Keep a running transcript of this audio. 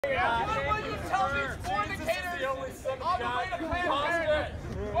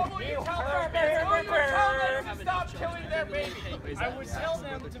What will you tell them? Will you tell them to stop killing their baby? I would tell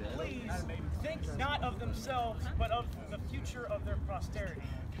them to please think not of themselves, but of the future of their posterity.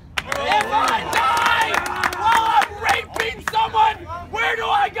 If I die while I'm raping someone, where do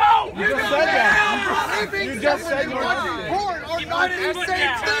I go? You just said that. You just said you were porn or not the same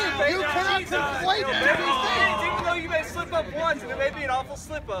thing. You cannot conflate everything. Even though you may slip up once, and it may be an awful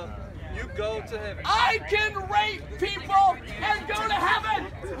slip up, you go to heaven. I can rape people and go to heaven.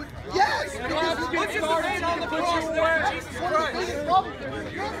 Yes. Which is the man on the cross there? Jesus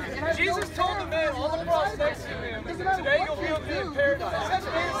Christ. Jesus told the man on the cross next to him, today you'll be with me in paradise. That's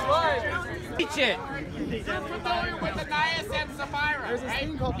his life. Teach it. You're familiar with Ananias and Sapphira, right?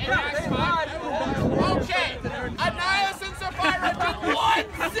 Okay, Ananias and Sapphira did one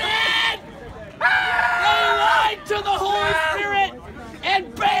sin! They lied to the Holy Spirit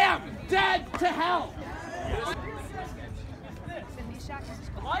and bam, dead to hell.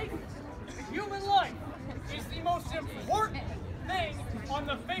 Life, human life, is the most important thing on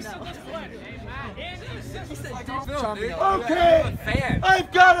the face of this planet. Okay,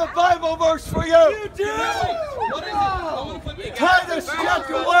 I've got a Bible verse for you. You do? What is it? Titus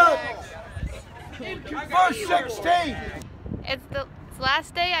chapter 1, verse 16. It's the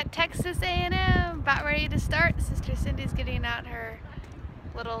last day at Texas A&M, about ready to start. Sister Cindy's getting out her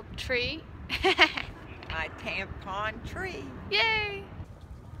little tree. My tampon tree. Yay!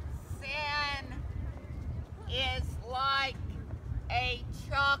 Sin is like a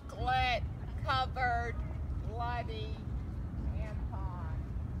chocolate-covered bloody tampon.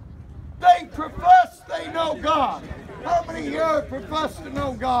 They profess they know God. How many here profess to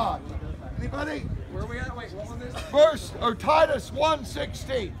know God? Anybody? Where are we at? Wait, what was this? Titus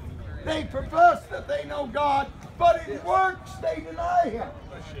 1:16. They profess that they know God, but in works they deny Him.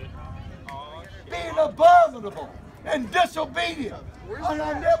 Being abominable and disobedient, and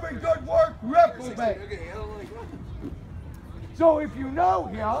on every good work reprobate. So if you know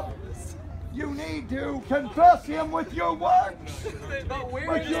Him, you need to confess Him with your works.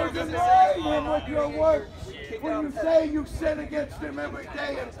 But you deny Him with your works. When you say you sin against Him every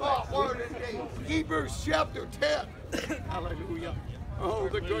day in thought, word, and deed. Hebrews chapter 10. Hallelujah. Oh,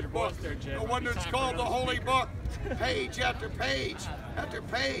 the good book. No wonder it's called the Holy Book. Page after page after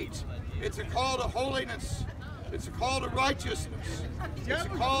page. It's a call to holiness. It's a call to righteousness. It's a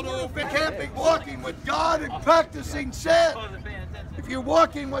call to obey. Walking with God and practicing sin. If you're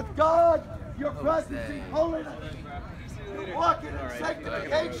walking with God, you're practicing holiness. You're walking in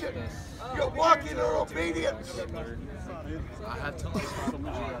sanctification. You're walking in obedience.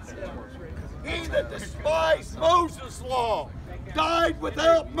 He that despised Moses' law died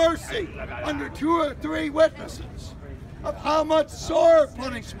without mercy under 2 or 3 witnesses. Of how much sore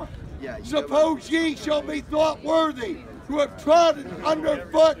punishment? Suppose ye shall be thought worthy who have trodden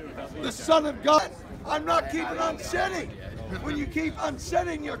underfoot the Son of God. I'm not keeping on sinning. When you keep on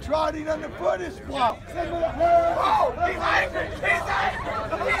sinning, you're trotting underfoot as well. Oh, he's angry! He's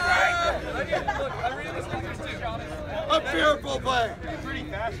angry! He's angry! A fearful thing.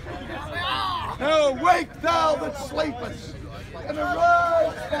 Now awake thou that sleepest, and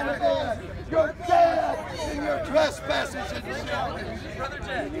arise from the dead. You're dead in your trespasses and sins.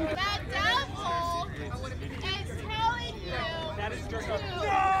 That devil is telling you to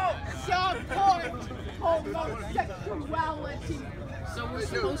support homosexuality. So we're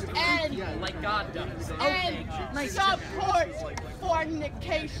supposed to be like God does. And support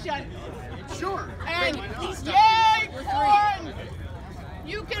fornication. Sure. And yay, porn!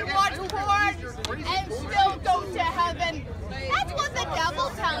 You can watch porn and still go to heaven. That's what the devil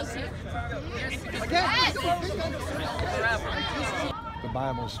tells you. Yes. The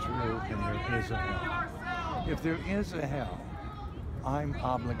Bible's true and there is a hell. If there is a hell, I'm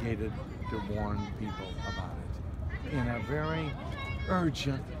obligated to warn people about it in a very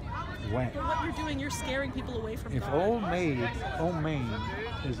urgent way. But what you're doing, you're scaring people away from If God. Old Main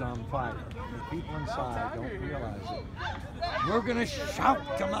is on fire, the people inside don't realize it. We're going to shout,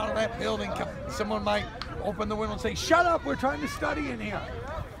 come out of that building. Someone might open the window and say, shut up, we're trying to study in here.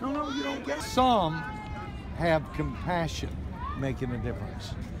 No, you don't get it. Some have compassion making a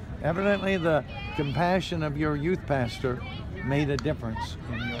difference. Evidently, the compassion of your youth pastor made a difference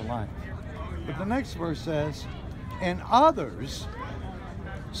in your life. But the next verse says, and others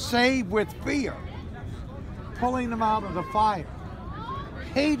save with fear, pulling them out of the fire,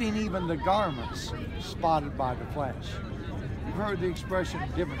 hating even the garments spotted by the flesh. You've heard the expression,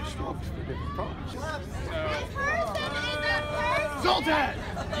 different strokes for different folks. Sultan!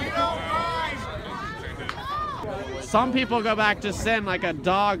 Some people go back to sin like a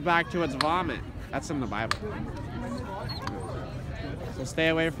dog back to its vomit. That's in the Bible. So stay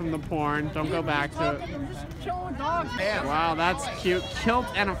away from the porn. Don't go back to it. I'm just showing dogs. Wow, that's cute. Kilt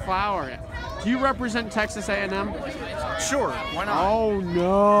and a flower. Do you represent Texas A&M? Sure, why not? Oh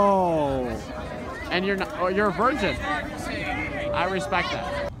no! And you're not, you're a virgin. I respect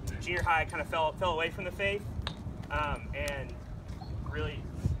that. Junior high, kind of fell away from the faith, and really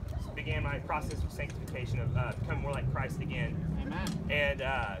began my process of sanctification, of becoming more like Christ again. Amen. And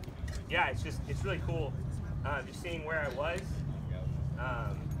yeah, it's really cool, just seeing where I was,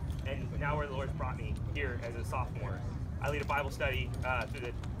 and now where the Lord's brought me here as a sophomore. I lead a Bible study through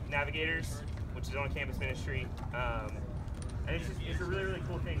the Navigators, which is on campus ministry, and it's a really, really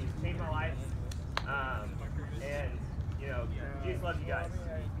cool thing. It's changed my life, and you know, Jesus loves you guys.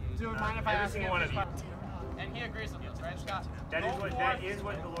 Every single one of you. And he agrees with us, right, Scott? That is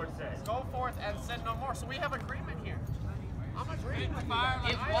what the Lord says. Go forth and sin no more. So we have agreement here. I'm agreeing with fire.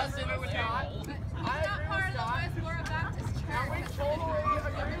 It wasn't Scott. I agree with Scott. And we totally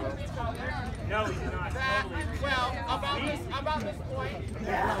agree with each other. No, we do not. Totally. Well, about this point.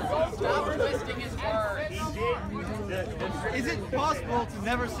 Stop twisting his words. Is it possible to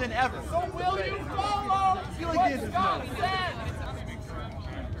never sin ever? So will you follow I feel like this is Scott no. said?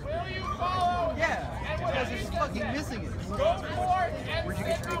 Will you follow? Yeah, because he's fucking missing it. Go forth and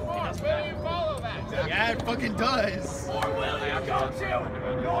sin no more. Will you follow that? Yeah, it fucking does. Or will you go to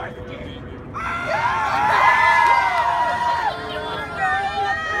Northgate?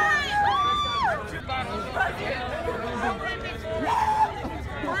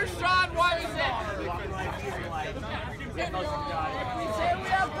 First John 1:6. Say we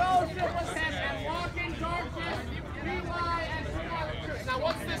have fellowship with him and walk in darkness, we lie and do not the truth. Now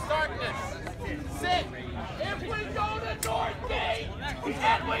what's this darkness? Sin. If we go to Northgate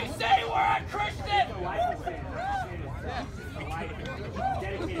and we say we're a Christian,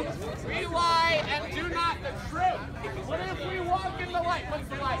 we lie and do not the truth. What if we walk in the light? What's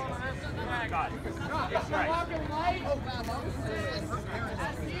the light? God. If we walk in light,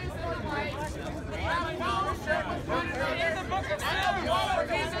 as he is in the light, we have fellowship with one another, and the blood of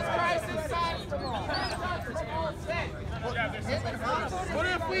Jesus Christ, his Son, cleanses us from all sin. What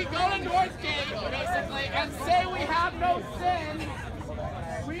if we go to Northgate, basically, and say we have no sin?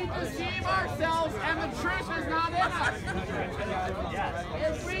 We deceive ourselves and the truth is not in us.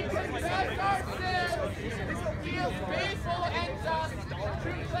 If we confess our sins, he is faithful and just to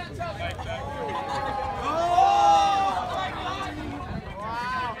cleanse us.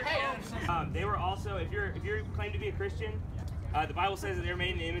 Wow. Hey. They were also, if you're claimed to be a Christian, the Bible says that they're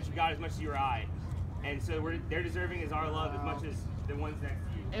made in the image of God as much as you or I. And so they're deserving as our love as much as the ones next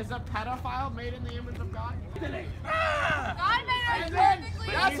to you. Is a pedophile made in the image of God? God made us perfectly.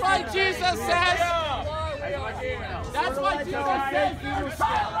 That's why Jesus says. That's why Jesus says you're a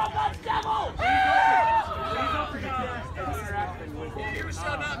child of the devil. It's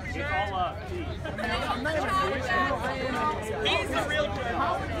all up. He's the real one.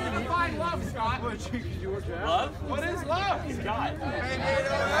 How would you define love, Scott? Love? What is love? It's God.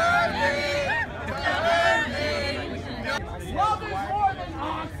 Love is more than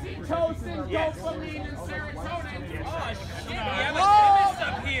oxytocin, dopamine, and serotonin. Love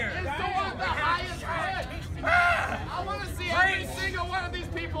is the highest good. I want to see every single one of these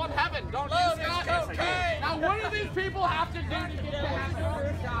people in heaven. Don't you, Scott? Okay. Now, what do these people have to do to get to heaven?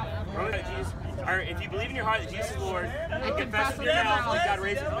 If you believe in your heart that Jesus is Lord and confess with your mouth that God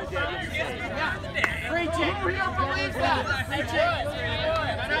raised him from the dead, you'll be saved. Preach it. Who here believes that? Preach it.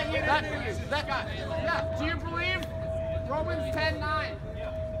 That guy. Yeah. Do you believe Romans 10:9?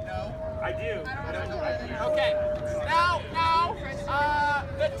 No. I do. Okay. Now,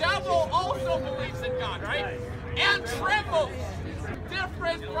 the devil also believes in God, right? And trembles.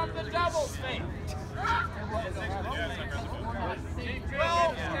 Different from the devil's faith.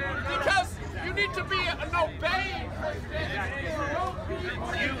 Well, because you need to be an obeying Christian.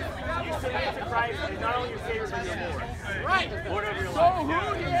 You submit to Christ as not only your Savior, but your Lord. Right. Lord over your So life.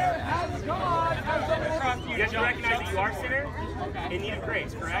 who here has God as the Lord? You have to recognize that you are a sinner in need of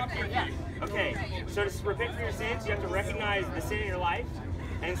grace, correct? Okay, so to repent for your sins, you have to recognize the sin in your life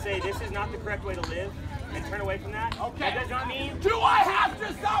and say, this is not the correct way to live, and turn away from that. Okay. That does not mean... Do I have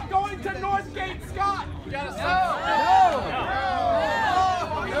to stop going to Northgate, Scott? You gotta stop.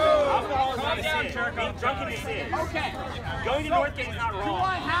 No. Alcohol is not a sin. Being drunk is a sin. Okay. Going to Northgate is not wrong. Do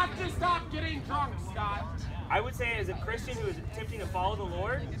I have to stop getting drunk, Scott? I would say as a Christian who is attempting to follow the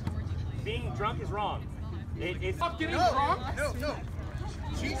Lord, being drunk is wrong. It's Stop getting drunk? No.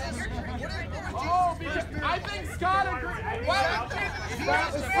 Jesus. Oh, because I think Scott agrees. Why would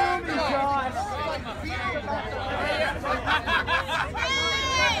Jesus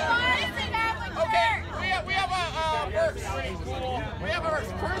Okay, we have a verse. We have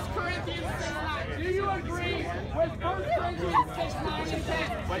first, 1 Corinthians 6:9. Do you agree with 1 Corinthians 6:9 and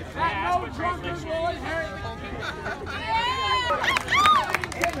 10? That no drunkard will inherit the kingdom.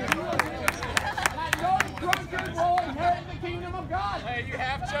 That no drunkard will inherit the kingdom of God. Hey, you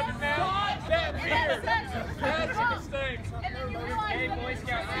have children now? That beer. That's a mistake. Hey, Boy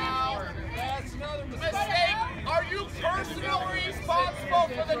Scout now. That's another Mistake. Are you personally responsible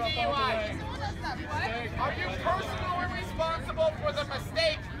for the DUI? Are you personally responsible for the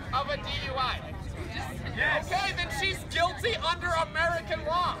mistake of a DUI? Yes. Okay, then she's guilty under American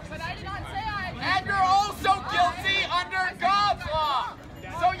law. But I did not say I. And you're also guilty under God's law.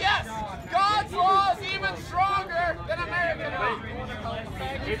 So yes, God's law is even stronger than American law.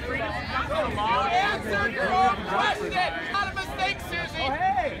 You answered your own question. Not a mistake, Susie. Oh,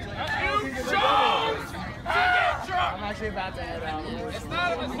 hey. You chose to get drunk. I'm actually about to head out. It's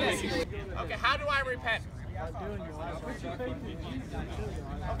not a mistake. Okay, how do I repent?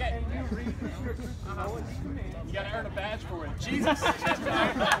 Okay. You gotta earn a badge for it. Jesus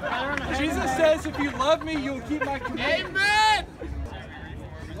says, if you love me, you'll keep my commandments. Amen!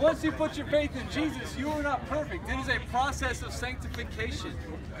 Once you put your faith in Jesus, you are not perfect. It is a process of sanctification.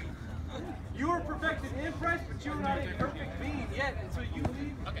 You are perfected in Christ, but you are not a perfect being yet until you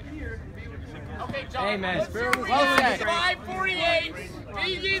leave here and be with Jesus. Okay, John. Amen. What's your reason? 5:48.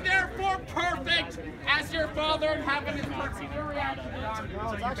 Be ye therefore perfect, as your Father in heaven is perfect. Your reaction,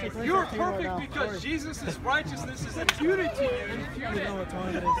 John? You are perfect because Jesus' righteousness is imputed to you.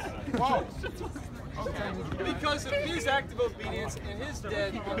 Whoa. Because of his act of obedience and his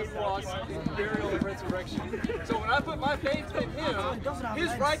death on the cross, his burial and resurrection. So when I put my faith in him, his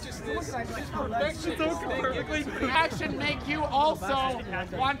righteousness, his perfection, perfectly. Action make you also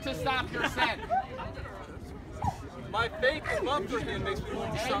want to stop your sin. My faith in love for him makes me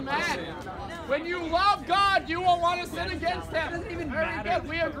want to stop my sin. When you love God, you will want to sin against him. Very good.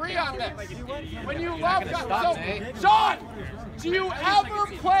 We agree on this. When you love God. So, John, do you ever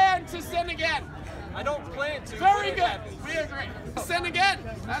plan to sin again? I don't plan to. Very good. We agree. Sin again.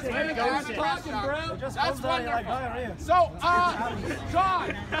 That's very good. That's wonderful. So,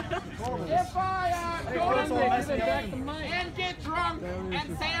 John, if I go to and get drunk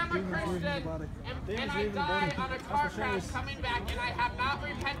and say I'm a Christian and I die on a car crash coming back and I have not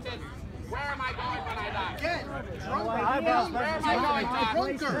repented, where am I going when I die? Where am I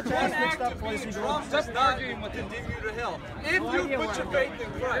going, John? One act of being drunk does not condemn you to hell. If you put your faith in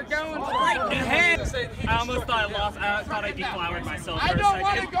Christ, you're going right in hand. I almost thought I lost. I thought I deflowered myself. I don't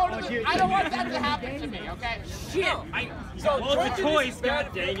want to go to the. I don't want that to happen to me. Okay. Shit. Well, it's a choice.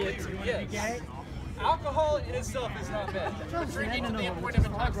 God dang it. Yes. Alcohol in itself is not bad. Drinking to the point of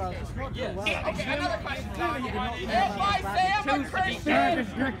intoxication. Yes. Okay, another question. If I say I'm a Christian, am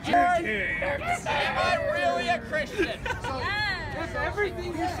I really a Christian? If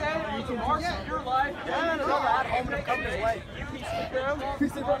everything you say is the marks of your life, then you're at home and come this way. You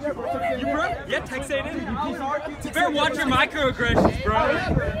piece of bro? You bro? Yeah, text it in. You better watch your microaggressions, bro.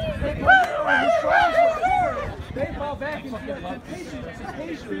 They fall back into temptation.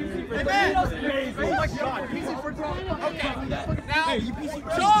 Amen. Oh my God. Okay. Now,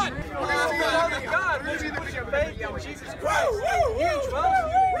 John. God, once you put your faith in Jesus Christ,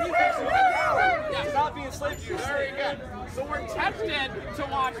 stop being slave to your sin. Very good. So we're tempted to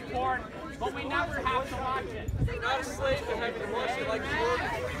watch porn, but we never have to watch it. You're not a slave to having to watch it like the world.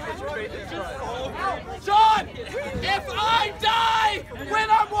 Put your faith in Christ. John, if I die when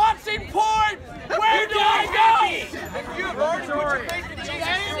I'm watching porn, where do I go? If you have already put your faith in Jesus,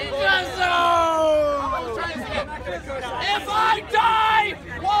 if I die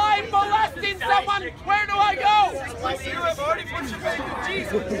while I'm molesting someone, where do I go? If you have already put your faith in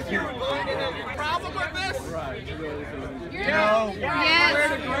Jesus, you're going to have a problem with this? No.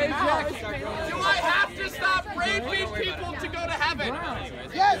 Yes. Do I have to stop raping people to go to heaven?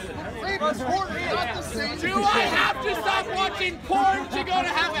 Yes, rape and porn is not the same. Do I have to stop watching porn to go to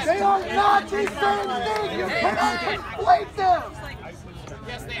heaven? They are not the same thing. You cannot conflate them.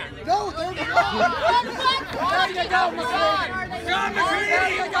 Yes, they are. No, they're not. There you go, McCoy. John McCready. There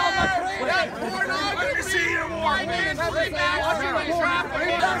you go, McCready. That pornography financially backs human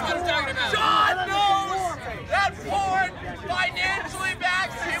trafficking. That's what I'm talking about. John knows that porn financially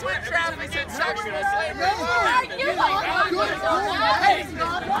backs human trafficking, sexual slavery. Hey,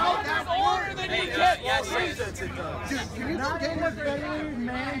 that's older than you get. Dude, can you go get a federally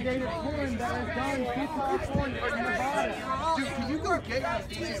mandated porn that has done people porn in the body? Dude, can you go get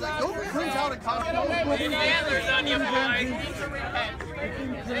those print out a copy?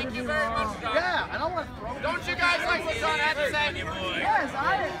 Thank you very much, John. Yeah, I don't want to throw. Don't you guys like what John had to say? Yes,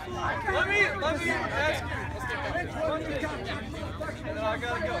 Let me ask you. And then I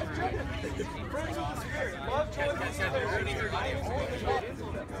gotta go. Friends of the Spirit, love, joy, peace, and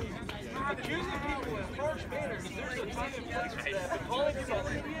accusing people in harsh manners. There's a time and place for that. But calling people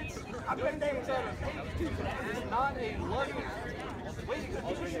idiots, I've been named out of hate is not a loving way to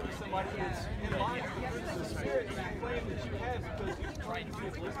communicate with somebody that's in line with the fruits of the Spirit that you claim that you have because you're trying to do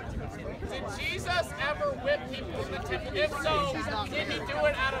wisdom. Did Jesus ever whip people in the temple? If so, did he do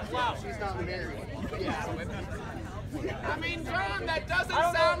it out of love? She's not married. Yeah. I mean, John, that doesn't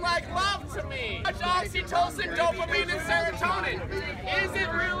sound like love to me. Oxytocin, dopamine, and serotonin. Is it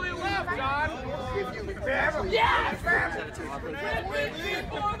really love, John? Yes!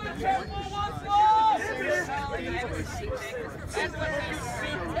 People in the temple was love!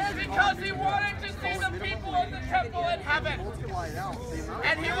 And because he wanted to see the people in the temple in heaven.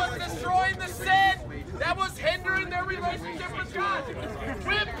 And he was destroying the sin that was hindering their relationship with God.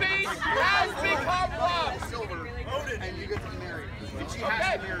 Whipping has become love. And you get to be married. And she has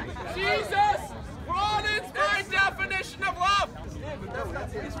Okay, to marry. Jesus broadens my definition of love.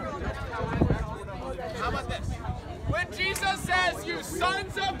 How about this? When Jesus says, you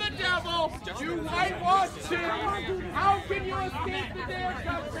sons of the devil, you whitewash tombs, how can you escape the day of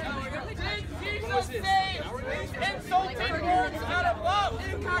judgment? Did Jesus say insulting words out of love?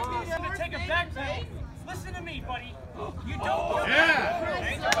 I'm gonna take a backpack. Listen to me, buddy. You don't.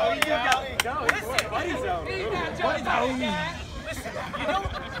 Listen, buddy zone. Listen, you don't.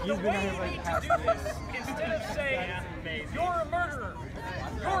 The way you need to do this, instead of saying you're a murderer,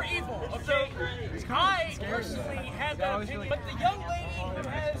 you're evil. Okay, I personally have that opinion, but the young lady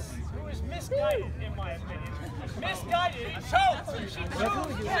who is misguided, in my opinion, misguided.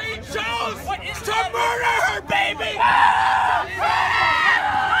 She chose to murder her, baby!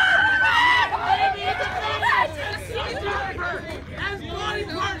 As body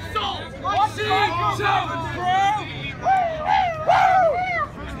part soul! She chose, bro!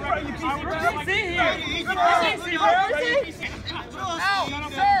 Now,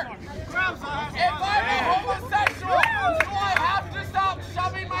 sir, if I'm a homosexual, do I have to stop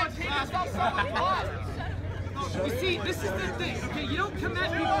shoving my penis up someone's butt? You see, this is the thing, okay? You don't come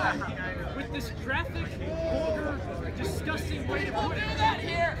at me with this graphic, vulgar, disgusting way to put it. Do that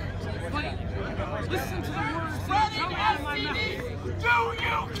here. Buddy, listen to the words that come out of my mouth. Do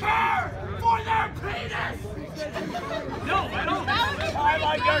you care for their penis? No, I don't. I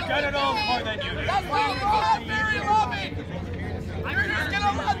like your genitals more than you do. That's why you're all very loving. You're just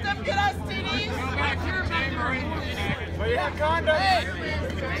gonna let them get STDs? I care about their emotions. We have condoms. Hey,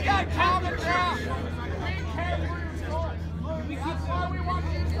 we got common ground. We care for your soul. That's why we want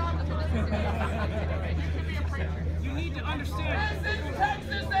you to stop. You can be a preacher. You need to understand. This is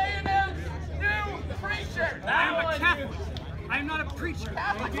Texas A&M new preacher. I'm a Catholic. I'm not a preacher.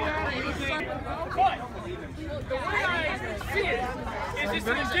 But the way I see it is it's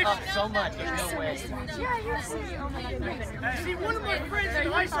an addiction. So much, there's no way. See, one of my friends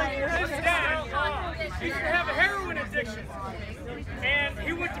in high school, his dad, he used to have a heroin addiction. And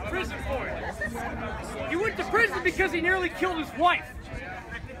he went to prison for it. He went to prison because he nearly killed his wife.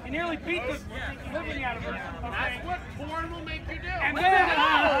 He nearly beat the living out of her. that's what porn will make you do. And then it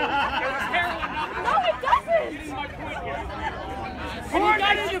was heroin. No, it doesn't. Getting my point here. Porn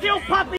doesn't kill puppies.